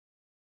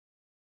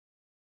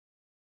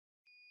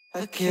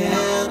I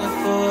can't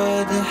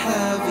afford to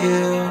have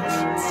you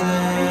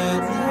turn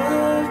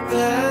your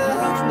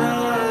back,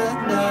 not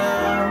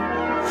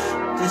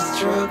now. Just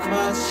stroke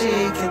my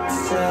cheek and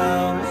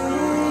tell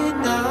me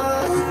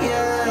not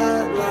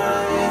yet,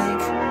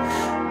 like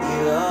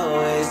you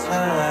always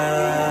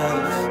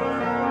have.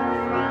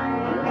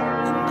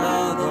 And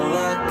all the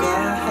luck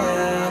I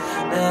had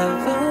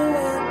never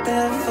went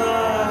that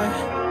far.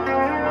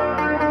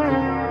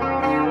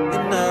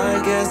 And I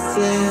guess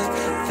if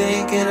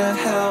thinking of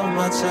how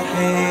much I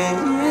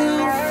hate you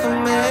for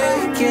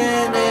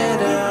making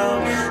it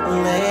out,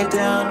 lay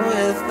down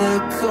with the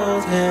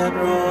cold hand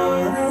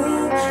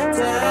rolling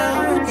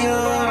down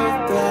your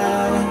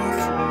back.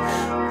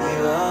 You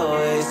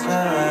always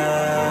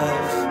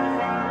have.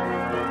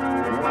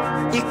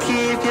 You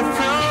keep your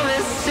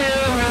promise to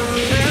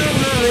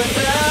remember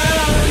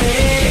without me.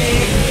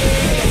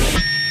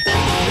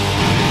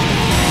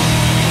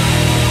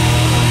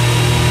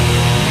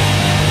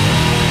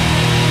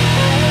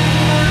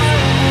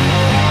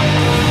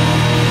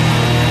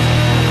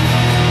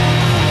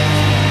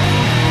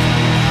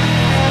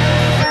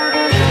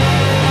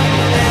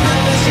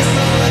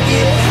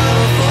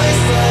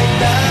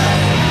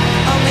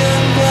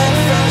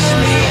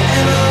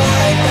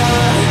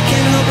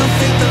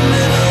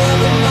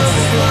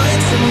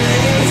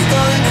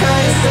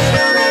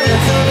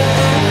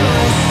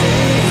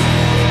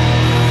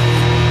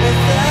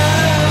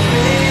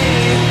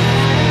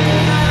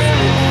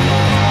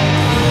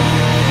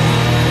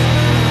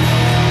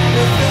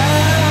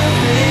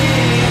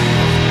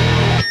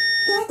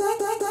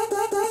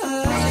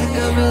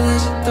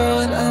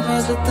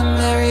 At the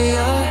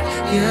Marriott,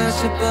 you're at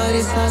your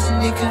buddy's house and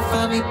you can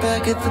find me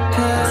back at the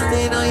past.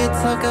 Ain't on your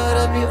talk,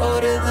 I'd be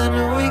older than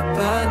a week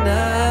by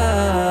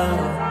now.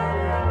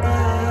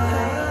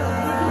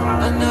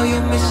 I know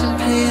you're mission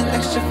paying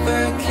extra for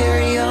a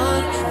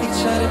carry-on. You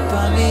tried to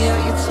buy me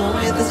out, you told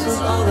me this was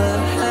all that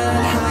I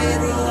had. High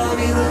in the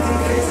lobby looking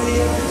crazy,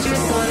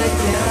 just wanna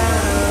get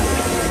out.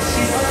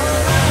 She's all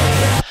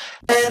out,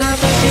 and I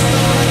bet she's so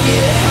lucky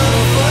to have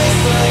a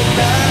voice like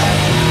that.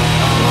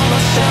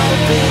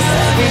 Is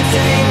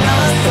everyday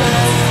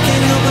nonsense.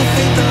 Can't help but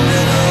think the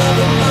middle of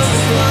the month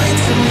is lying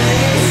to me.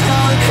 It's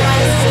going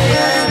crazy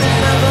and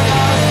they're never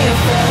all your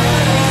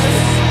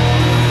friends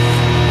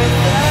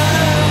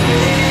without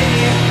me.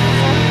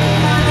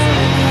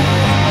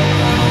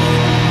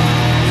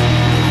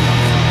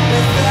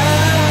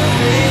 Without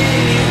me.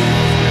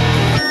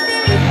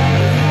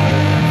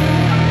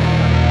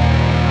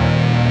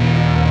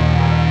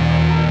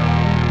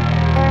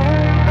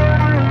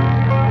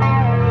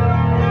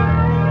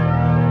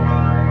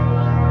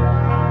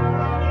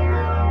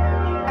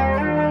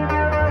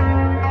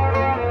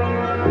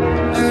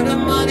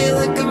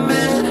 Like a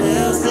man,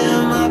 hands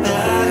in my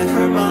back,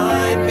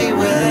 remind me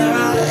where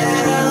I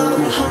am.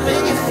 I'm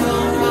in your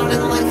phone,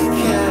 moaning like a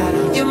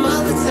cat. Your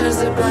mother turns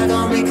her back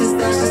on me, cause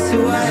that's just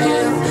who I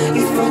am.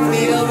 You fuck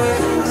me over,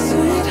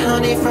 sweet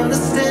honey from the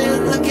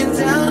stand, looking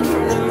down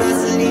from the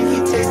mezzanine. He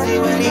takes me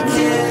when he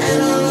can.